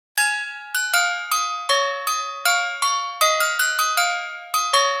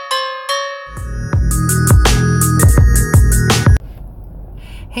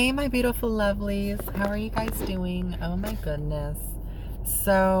Hey my beautiful lovelies, how are you guys doing? Oh my goodness.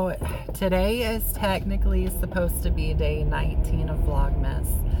 So today is technically supposed to be day 19 of Vlogmas.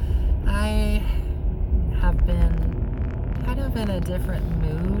 I have been kind of in a different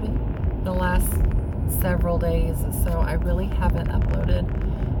mood the last several days, so I really haven't uploaded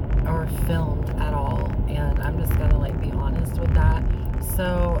or filmed at all, and I'm just gonna be honest with that.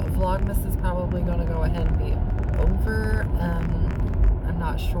 So Vlogmas is probably gonna go ahead and be over. I'm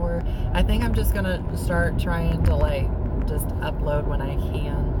not sure. I think I'm just gonna start trying to just upload when I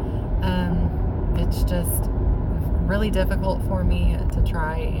can. It's just really difficult for me to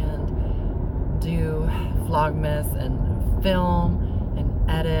try and do Vlogmas and film and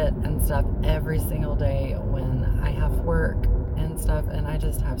edit and stuff every single day when I have work and stuff, and I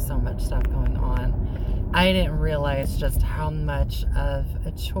just have so much stuff going on. I didn't realize just how much of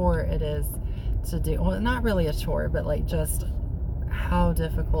a chore it is to do. Well, not really a chore, but just how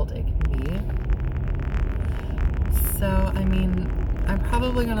difficult it can be. So, I mean, I'm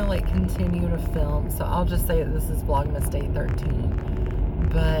probably gonna continue to film. So I'll just say that this is Vlogmas day 13.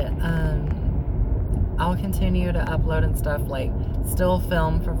 But I'll continue to upload and stuff, still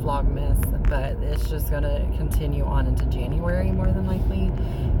film for Vlogmas, but it's just gonna continue on into January more than likely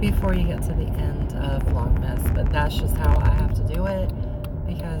before you get to the end of Vlogmas. But that's just how I have to do it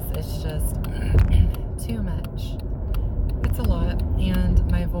because it's just too much. It's a lot, and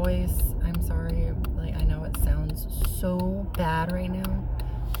my voice, I'm sorry, I know it sounds so bad right now,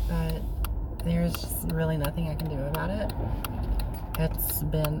 but there's just really nothing I can do about it. It's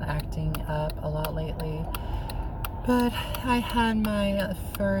been acting up a lot lately, but I had my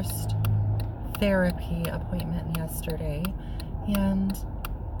first therapy appointment yesterday, and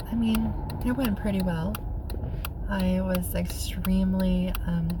I mean, it went pretty well. I was extremely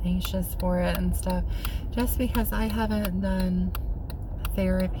anxious for it and stuff, just because I haven't done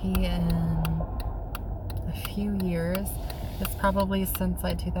therapy in a few years. It's probably since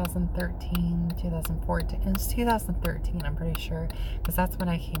 2013, 2014. It's 2013, I'm pretty sure, because that's when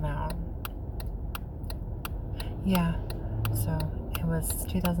I came out. Yeah, so it was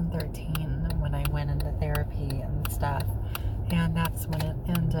 2013 when I went into therapy and stuff, and that's when it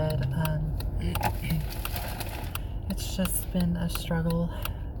ended. It's just been a struggle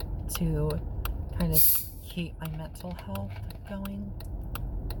to kind of keep my mental health going.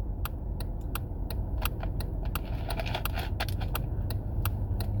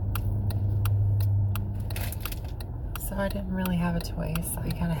 So I didn't really have a choice. I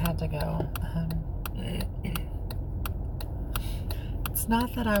kind of had to go. It's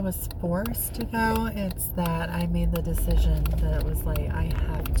not that I was forced to go, it's that I made the decision that it was I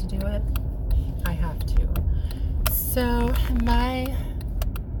have to do it. I have to. So my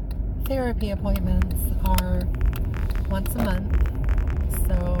therapy appointments are once a month.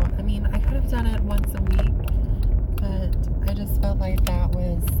 So, I mean, I could have done it once a week, but I just felt like that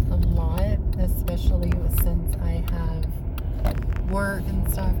was a lot, especially since I have work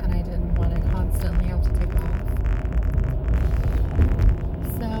and stuff, and I didn't want to constantly have to take off.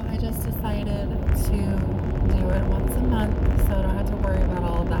 So I just decided to do it once a month, so I don't have to worry about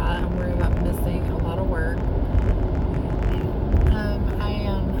all of that and worry about missing a lot of work. I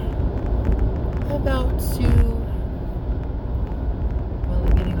am about to,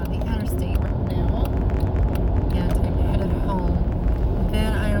 getting on the interstate right now, and I'm headed home.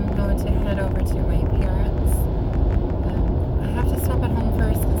 Then I am going to head over to my parents. I have to stop at home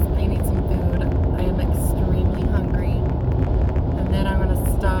first because I need some food. I am extremely hungry. And then I'm going to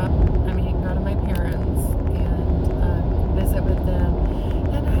go to my parents and visit with them.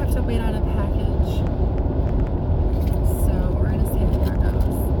 And I have to wait on a package. So we're going to see how that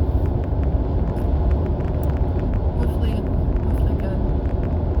goes. Hopefully good.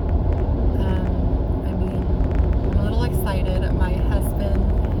 I mean, I'm a little excited. My husband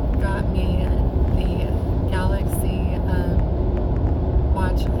got me the Galaxy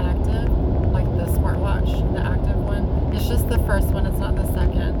Watch Active, the smartwatch, the active one. It's just the first one, it's not the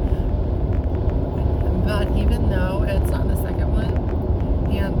second. But even though it's not the second one,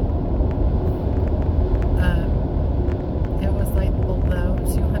 and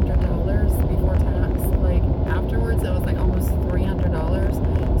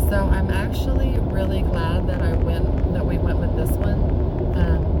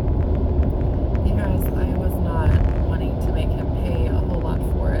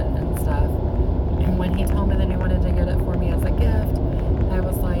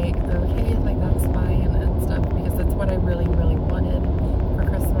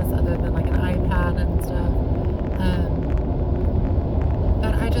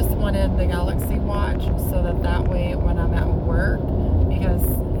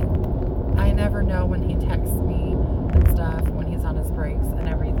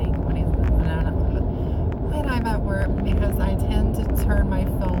because I tend to turn my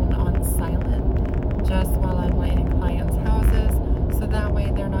phone on silent just while I'm like in clients' houses, so that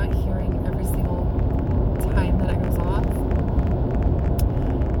way they're not hearing every single time that it goes off.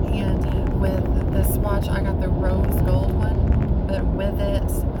 And with this watch, I got the rose gold one, but with it,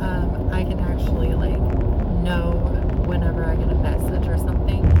 I can actually like know whenever I get a message or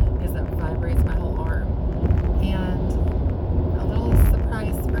something, because it vibrates my whole arm. And a little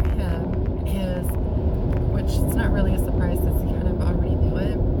surprise for him is, which it's not really a surprise since he kind of already knew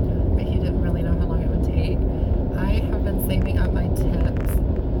it, but he didn't really know how long it would take. I have been saving up my tips,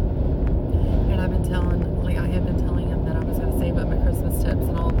 and I have been telling him that I was going to save up my Christmas tips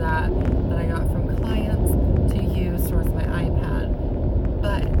and all of that I got from clients to use towards my iPad.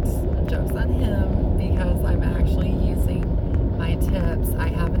 But joke's on him, because I'm actually using my tips. I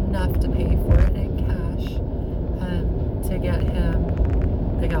have enough to pay for it in cash to get him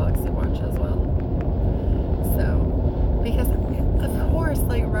the Galaxy Watch as well. So, because of course,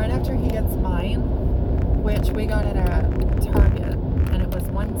 like right after he gets mine, which we got it at Target, and it was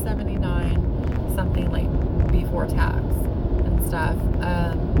 $179 something, like before tax and stuff.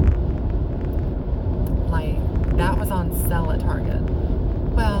 Like that was on sale at Target.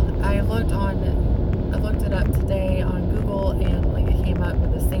 Well, I looked it up today on Google, and like it came up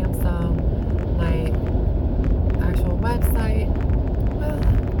with a Samsung like actual website. Well,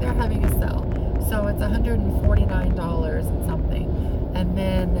 they're having a sale, so it's $149 and something. And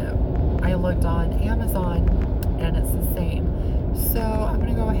then I looked on Amazon, and it's the same. So I'm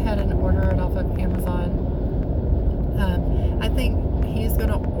gonna go ahead and order it off of Amazon. I think he's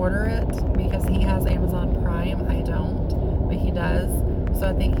gonna order it because he has Amazon Prime. I don't, but he does. So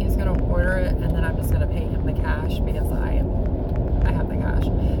I think he's gonna order it, and then I'm just gonna pay him the cash because I have the cash.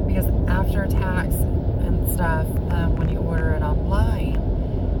 Because after tax and stuff, when you order it online,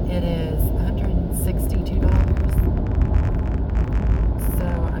 it is $162. So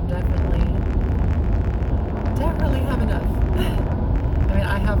I'm definitely have enough. I mean,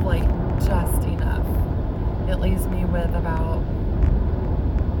 I have like just enough. It leaves me with about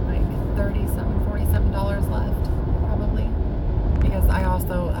like $47 left, probably. Because I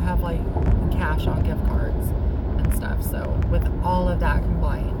also have like cash on gift cards and stuff. So with all of that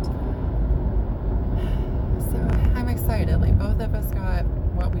combined, so I'm excited. Like both of us got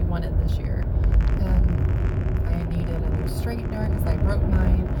what we wanted this year. I needed a new straightener because I broke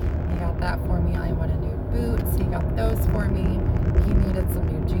mine. He got that for me. I wanted new boots. He got those for me. He needed some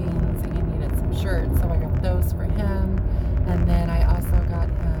new jeans. He needed some shirts, so I got those for him. And then I also got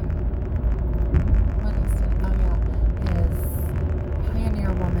him, what else did, oh yeah, his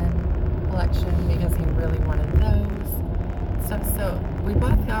Pioneer Woman collection, because he really wanted those stuff. So we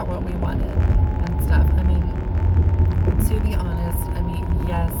both got what we wanted and stuff. I mean, to be honest, I mean,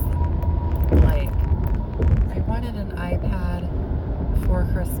 yes, like I wanted an iPad for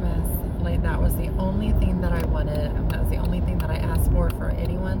Christmas. Like that was the only thing that I wanted, and that was the only thing that I asked for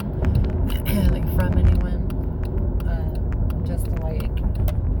anyone, like from anyone, just to like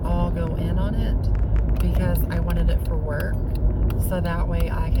all go in on it, because I wanted it for work, so that way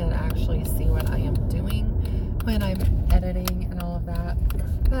I could actually see what I am doing when I'm editing and all of that.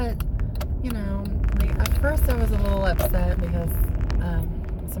 But you know, like at first I was a little upset because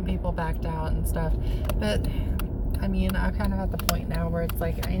some people backed out and stuff, but I mean, I'm kind of at the point now where it's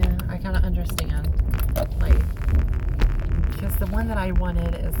like, I kind of understand, like, because the one that I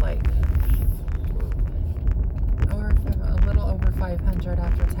wanted is like a little over $500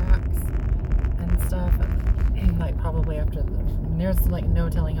 after tax and stuff, and like probably after there's like no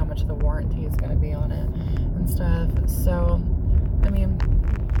telling how much the warranty is going to be on it and stuff. So I mean,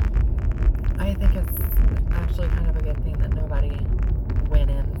 I think it's actually kind of a good thing that nobody went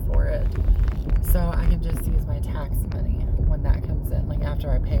in for it, so I can just use my tax money when that comes in, like after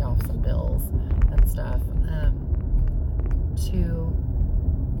I pay off some bills and stuff, to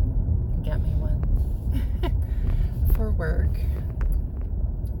get me one for work,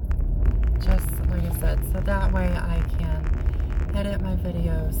 just like I said, so that way I can edit my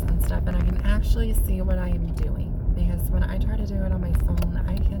videos and stuff, and I can actually see what I am doing, because when I try to do it on my phone,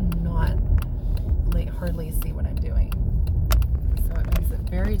 I cannot like hardly see what I'm doing. So it makes it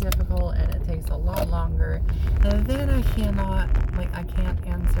very difficult, and it takes a lot longer. And then I can't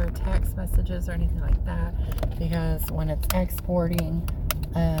answer text messages or anything like that, because when it's exporting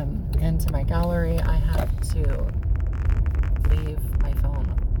into my gallery, I have to leave my phone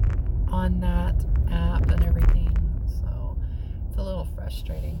on that app and everything. So it's a little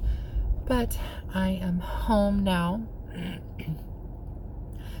frustrating. But I am home now.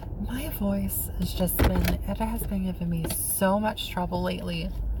 My voice has just been, it has been giving me so much trouble lately,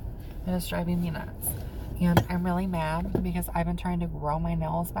 and it's driving me nuts. And I'm really mad because I've been trying to grow my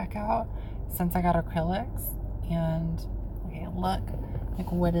nails back out since I got acrylics. And okay, look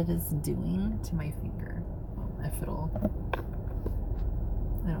like what it is doing to my finger. Well, if it'll,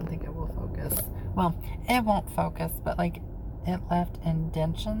 I don't think it will focus. Well, it won't focus, but like it left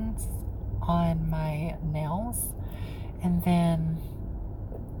indentions on my nails. And then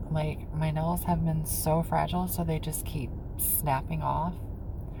like my nails have been so fragile, so they just keep snapping off.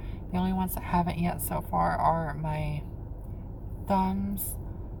 The only ones that haven't yet so far are my thumbs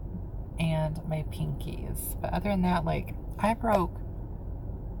and my pinkies. But other than that, like I broke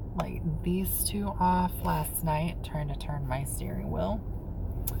like these two off last night trying to turn my steering wheel.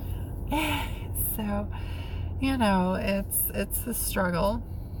 So, you know, it's a struggle.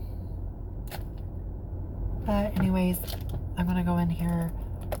 But anyways, I'm gonna go in here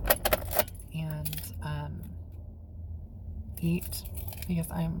and eat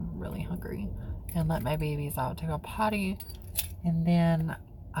because I'm really hungry, and let my babies out to go potty, and then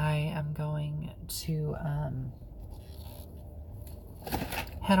I am going to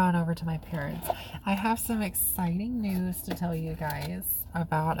head on over to my parents. I have some exciting news to tell you guys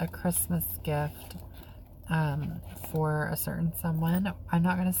about a Christmas gift for a certain someone. I'm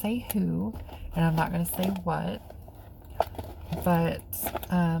not going to say who, and I'm not going to say what, but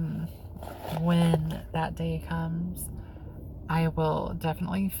when that day comes, I will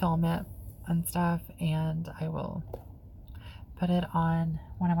definitely film it and stuff, and I will put it on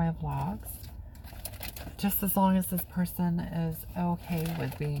one of my vlogs, just as long as this person is okay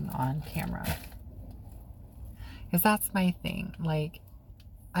with being on camera. Because that's my thing. Like,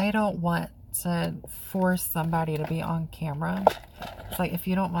 I don't want to force somebody to be on camera. It's like, if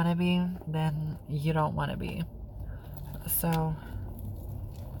you don't want to be, then you don't want to be. So,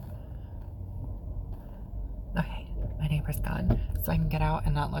 okay, my neighbor's gone, so I can get out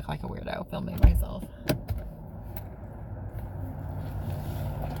and not look like a weirdo filming myself.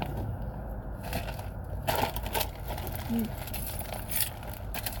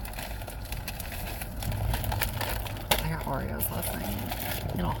 I got Oreos last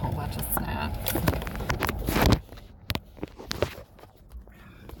night and a whole bunch of snacks.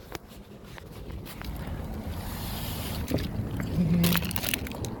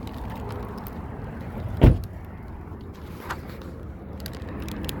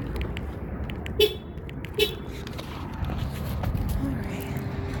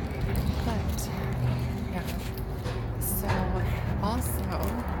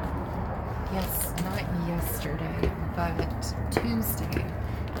 Tuesday,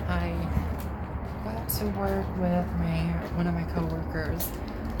 I got to work with one of my coworkers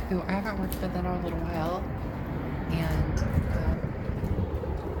who I haven't worked with in a little while, and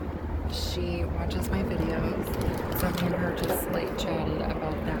she watches my videos, so me and her just like chatted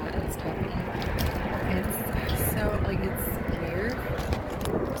about that and stuff. It's so like, it's weird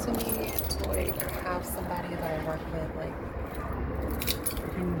to me to like have somebody that I work with like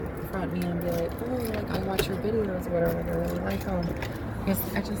confront me and be like, oh, like I watch your videos or whatever, I really like them. Because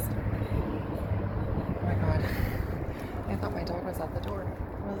I just, oh my god, I thought my dog was at the door.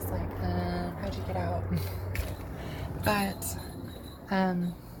 I was like, how'd you get out? But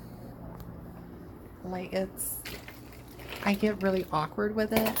like I get really awkward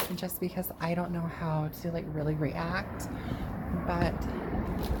with it just because I don't know how to like really react. But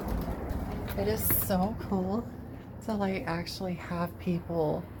it is so cool to like actually have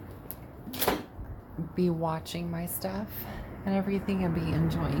people be watching my stuff and everything and be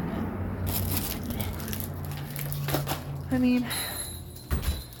enjoying it. I mean,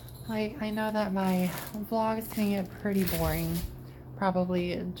 like, I know that my vlogs can get pretty boring,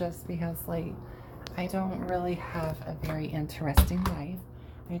 probably just because like I don't really have a very interesting life.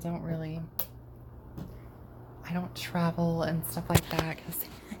 I don't travel and stuff like that because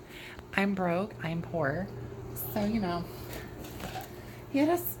I'm broke, I'm poor. So, you know, you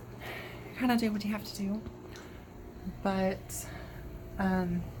just kind of do what you have to do. But,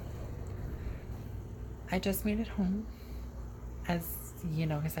 I just made it home, as you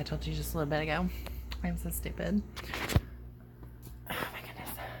know, because I told you just a little bit ago. I'm so stupid. Oh my goodness.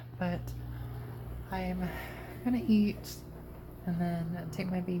 But I'm gonna eat and then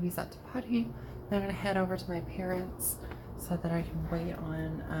take my babies out to potty. Then I'm gonna head over to my parents so that I can wait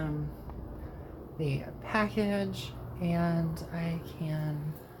on, the package, and I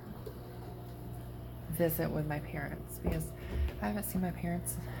can visit with my parents because I haven't seen my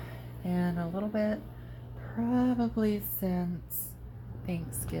parents in a little bit, probably since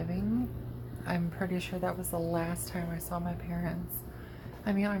Thanksgiving. I'm pretty sure that was the last time I saw my parents.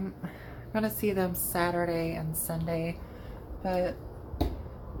 I mean, I'm gonna see them Saturday and Sunday, but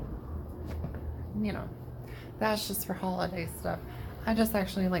you know, that's just for holiday stuff. I just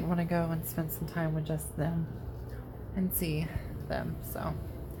actually like want to go and spend some time with just them and see them. So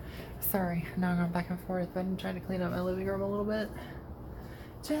sorry, now I'm going back and forth, but I'm trying to clean up my living room a little bit,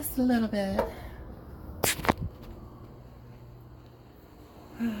 just a little bit.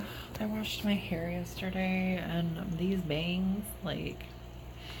 I washed my hair yesterday, and these bangs, like,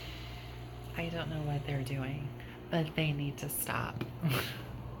 I don't know what they're doing, but they need to stop.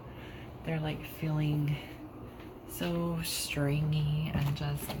 They're like feeling so stringy and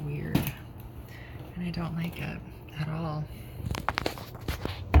just weird, and I don't like it at all.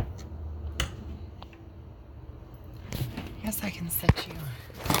 I guess I can sit you.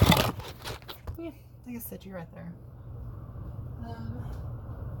 Yeah, I can sit you right there.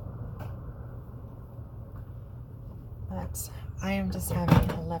 But I am just having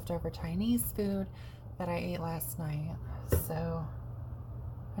a leftover Chinese food that I ate last night, so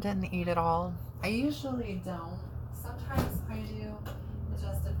I didn't eat it all. I usually don't. Sometimes I do. It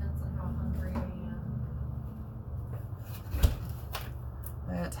just depends on how hungry I am.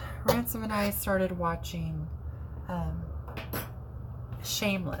 But Ransom and I started watching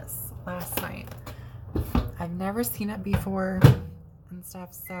Shameless last night. I've never seen it before and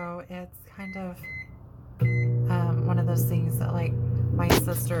stuff, so it's kind of one of those things that like my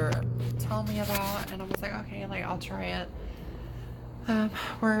sister told me about, and I was like, okay, like I'll try it.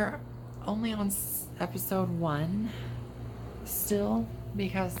 We're only on episode 1 still,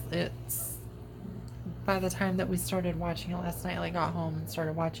 because it's, by the time that we started watching it last night, like got home and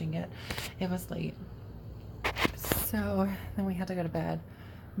started watching it, it was late, so then we had to go to bed.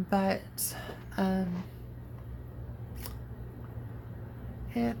 But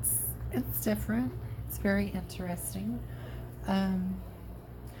it's different. It's very interesting.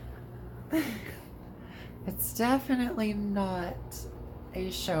 It's definitely not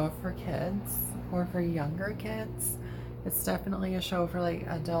a show for kids or for younger kids. It's definitely a show for like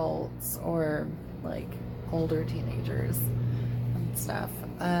adults or like older teenagers and stuff.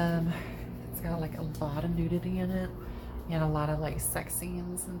 It's got like a lot of nudity in it and a lot of like sex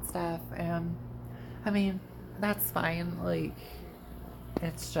scenes and stuff. And I mean, that's fine. Like,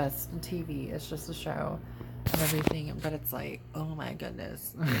 it's just TV, it's just a show and everything, but it's like, oh my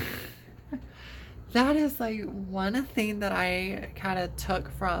goodness. That is like one thing that I kind of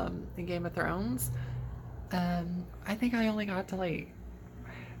took from the Game of Thrones. I think I only got to like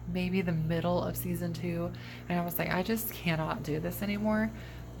maybe the middle of season 2, and I was like, I just cannot do this anymore,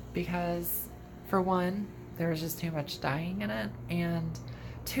 because for one, there's just too much dying in it, and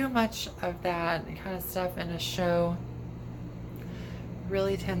too much of that kind of stuff in a show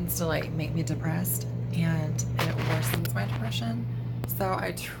really tends to like make me depressed, and it worsens my depression. So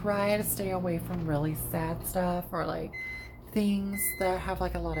I try to stay away from really sad stuff or like things that have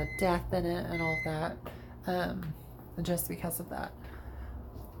like a lot of death in it and all that, just because of that.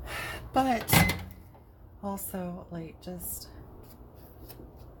 But also like, just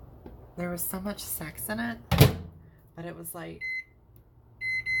there was so much sex in it, but it was like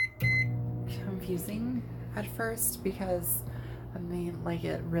confusing at first, because I mean, like,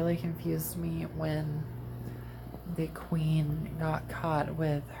 it really confused me when the queen got caught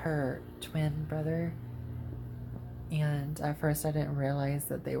with her twin brother, and at first I didn't realize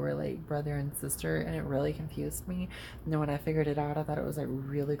that they were like brother and sister, and it really confused me. And then when I figured it out, I thought it was like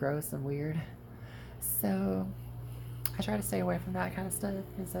really gross and weird. So I try to stay away from that kind of stuff,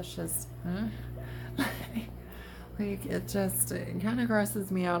 because that's just like, it kind of grosses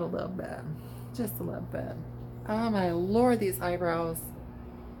me out a little bit, just a little bit. Oh my lord, these eyebrows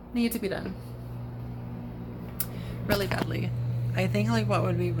need to be done really badly. I think like what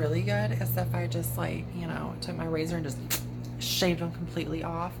would be really good is if I just like, you know, took my razor and just shaved them completely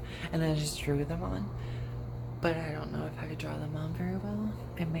off and then just drew them on. But I don't know if I could draw them on very well.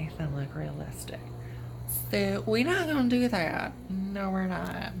 It makes them look realistic. So we're not gonna do that. No, we're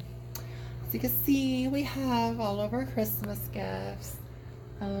not. As you can see, we have all of our Christmas gifts.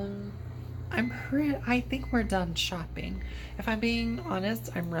 I think we're done shopping. If I'm being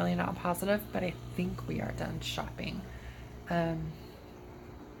honest, I'm really not positive, but I think we are done shopping. I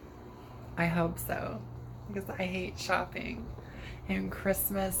hope so, because I hate shopping, and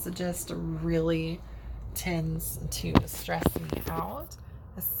Christmas just really tends to stress me out,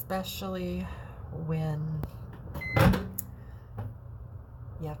 especially when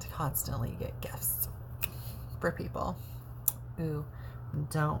you have to constantly get gifts for people who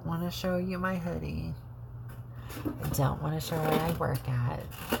don't want to show you my hoodie, don't want to show where I work at.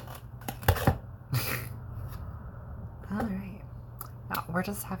 Alright, now we're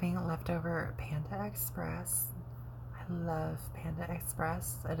just having a leftover Panda Express. I love Panda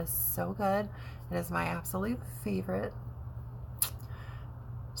Express. It is so good. It is my absolute favorite.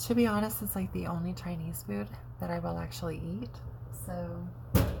 To be honest, it's like the only Chinese food that I will actually eat. So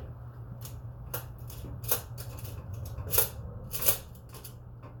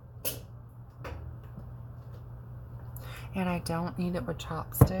and I don't eat it with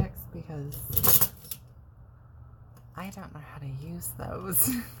chopsticks because I don't know how to use those.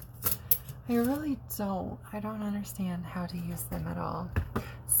 I really don't. I don't understand how to use them at all.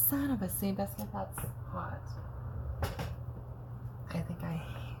 Son of a sea biscuit, that's hot. I think I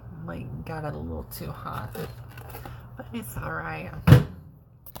like got it a little too hot, but it's all right.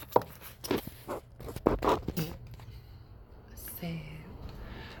 So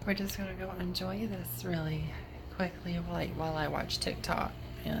we're just gonna go enjoy this really quickly, like while I watch TikTok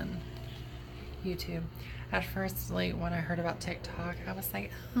and YouTube. At first, like when I heard about TikTok, I was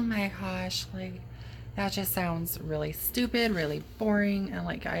like, oh my gosh, like that just sounds really stupid, really boring. And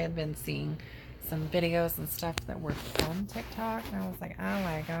like I had been seeing some videos and stuff that were from TikTok, and I was like, oh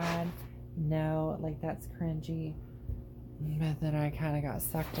my god, no, like that's cringy. But then I kind of got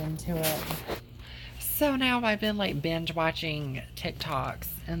sucked into it. So now I've been like binge watching TikToks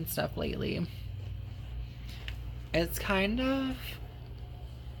and stuff lately. It's kind of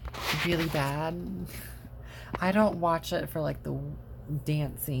really bad. I don't watch it for like the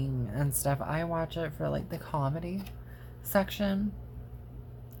dancing and stuff. I watch it for like the comedy section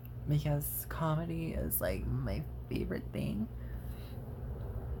because comedy is like my favorite thing.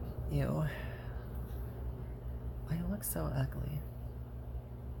 Ew. I look so ugly.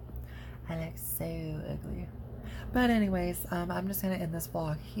 I look so ugly. But anyways, I'm just gonna end this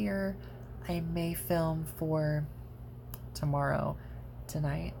vlog here. I may film for tomorrow,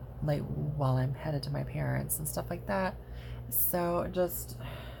 tonight, like while I'm headed to my parents and stuff like that. So just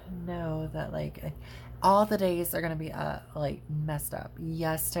know that like all the days are gonna be like messed up.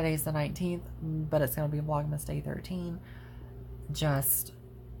 Yes, today's the 19th, but it's gonna be Vlogmas Day 13.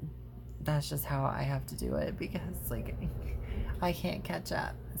 That's just how I have to do it because like I can't catch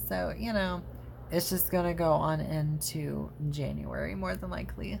up. So, you know, it's just gonna go on into January more than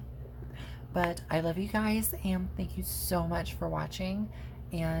likely. But I love you guys and thank you so much for watching.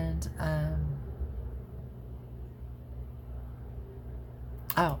 And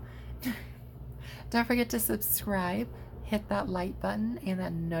oh, don't forget to subscribe, hit that like button and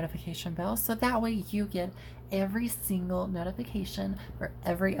that notification bell so that way you get every single notification for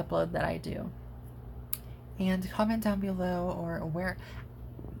every upload that I do. And comment down below, or where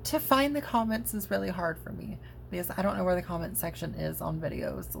to find the comments is really hard for me because I don't know where the comment section is on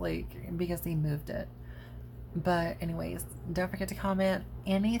videos, like because they moved it. But anyways, don't forget to comment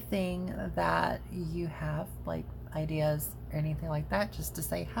anything that you have, like ideas or anything like that, just to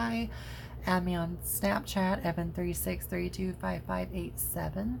say hi. Add me on Snapchat,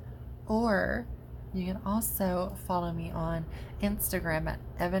 Evan36325587, or you can also follow me on Instagram at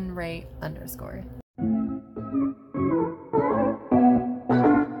EvanRay_.